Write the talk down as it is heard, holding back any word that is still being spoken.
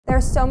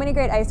are so many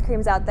great ice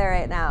creams out there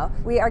right now.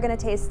 We are going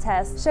to taste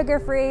test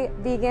sugar-free,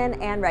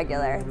 vegan, and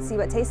regular. See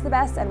what tastes the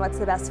best and what's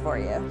the best for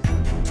you.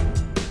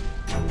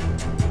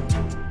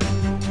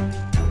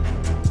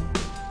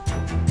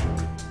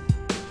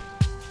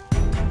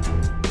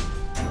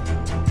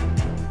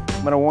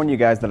 I'm gonna warn you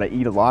guys that I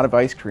eat a lot of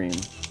ice cream.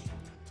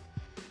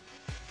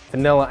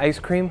 Vanilla ice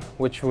cream,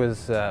 which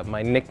was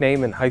my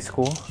nickname in high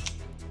school.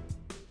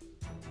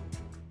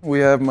 We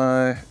have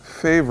my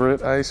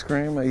favorite ice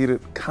cream. I eat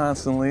it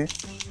constantly.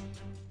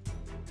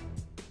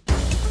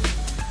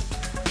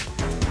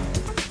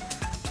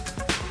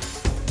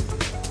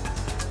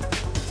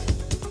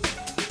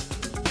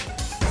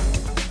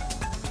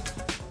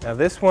 Now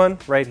this one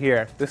right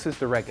here, this is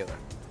the regular.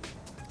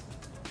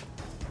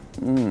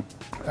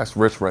 That's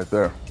rich right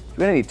there.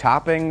 Do you have any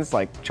toppings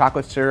like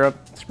chocolate syrup,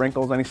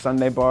 sprinkles, any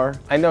sundae bar?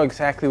 I know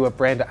exactly what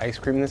brand of ice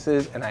cream this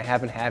is, and I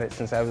haven't had it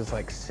since I was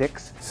like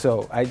 6.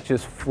 So I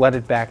just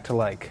flooded back to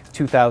like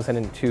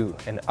 2002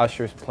 and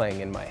Usher's playing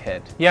in my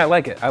head. Yeah, I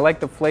like it. I like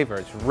the flavor.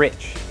 It's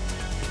rich.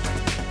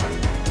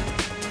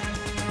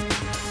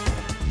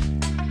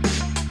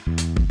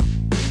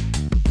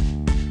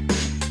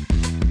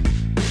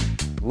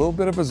 A little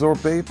bit of a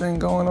sorbet thing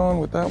going on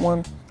with that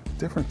one.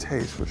 Different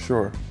taste for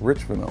sure. Rich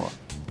vanilla.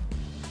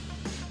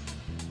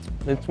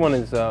 This one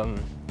is it's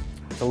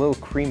a little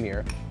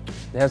creamier.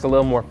 It has a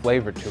little more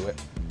flavor to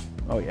it.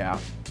 Oh yeah,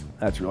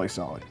 that's really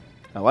solid.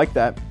 I like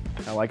that.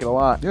 I like it a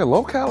lot. Yeah,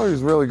 low calorie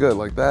is really good.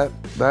 Like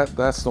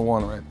that's the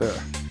one right there.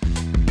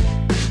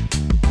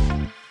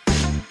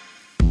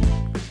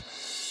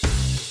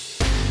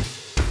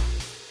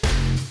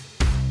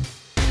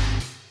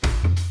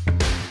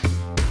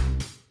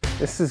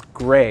 This is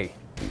gray.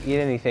 You eat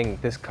anything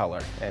this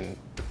color and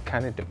it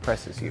kind of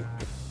depresses you.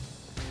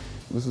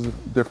 This is a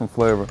different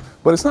flavor,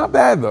 but it's not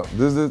bad though.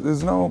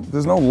 There's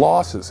no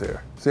losses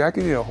here. See, I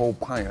could eat a whole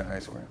pint of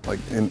ice cream, like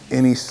in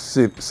any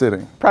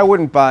sitting. Probably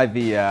wouldn't buy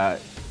the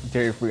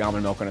dairy-free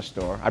almond milk in a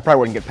store. I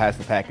probably wouldn't get past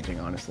the packaging,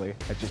 honestly.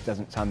 It just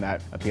doesn't sound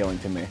that appealing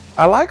to me.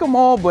 I like them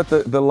all, but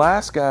the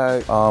last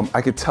guy,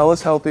 I could tell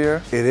is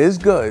healthier. It is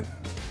good.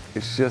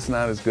 It's just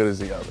not as good as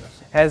the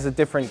others. Has a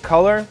different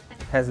color,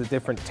 has a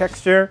different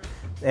texture,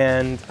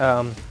 and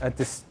a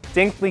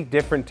distinctly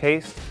different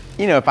taste.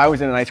 You know, if I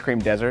was in an ice cream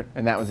desert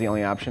and that was the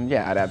only option,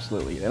 yeah, I'd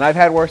absolutely eat it. And I've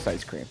had worse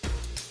ice cream.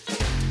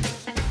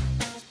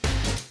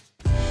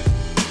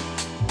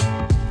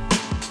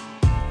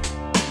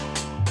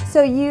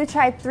 So you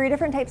tried 3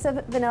 different types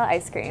of vanilla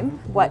ice cream.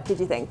 What did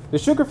you think? The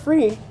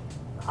sugar-free,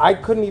 I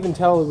couldn't even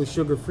tell it was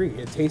sugar-free.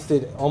 It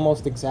tasted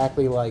almost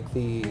exactly like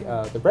the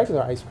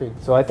regular ice cream.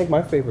 So I think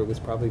my favorite was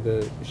probably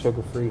the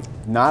sugar-free.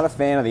 Not a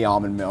fan of the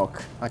almond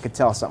milk. I could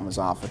tell something was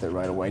off with it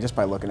right away just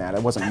by looking at it.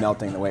 It wasn't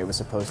melting the way it was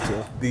supposed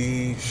to.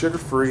 The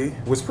sugar-free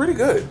was pretty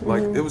good.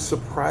 Like, it was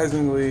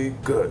surprisingly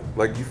good.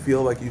 Like, you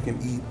feel like you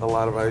can eat a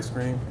lot of ice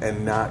cream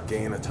and not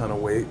gain a ton of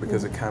weight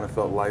because it kind of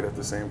felt light at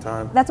the same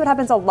time. That's what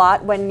happens a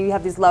lot when you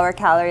have these lower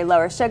calorie,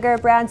 lower sugar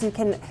brands. You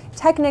can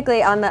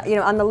technically on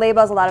the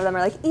labels, a lot of them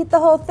are like, eat the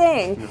whole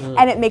thing,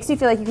 and it makes you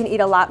feel like you can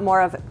eat a lot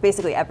more of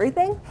basically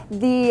everything.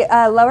 The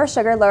lower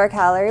sugar, lower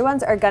calorie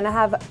ones are gonna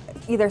have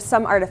either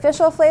some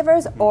artificial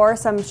flavors or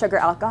some sugar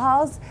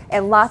alcohols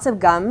and lots of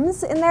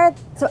gums in there.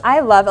 So I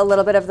love a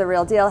little bit of the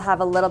real deal,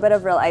 have a little bit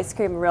of real ice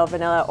cream, real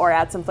vanilla, or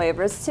add some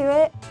flavors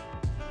to it.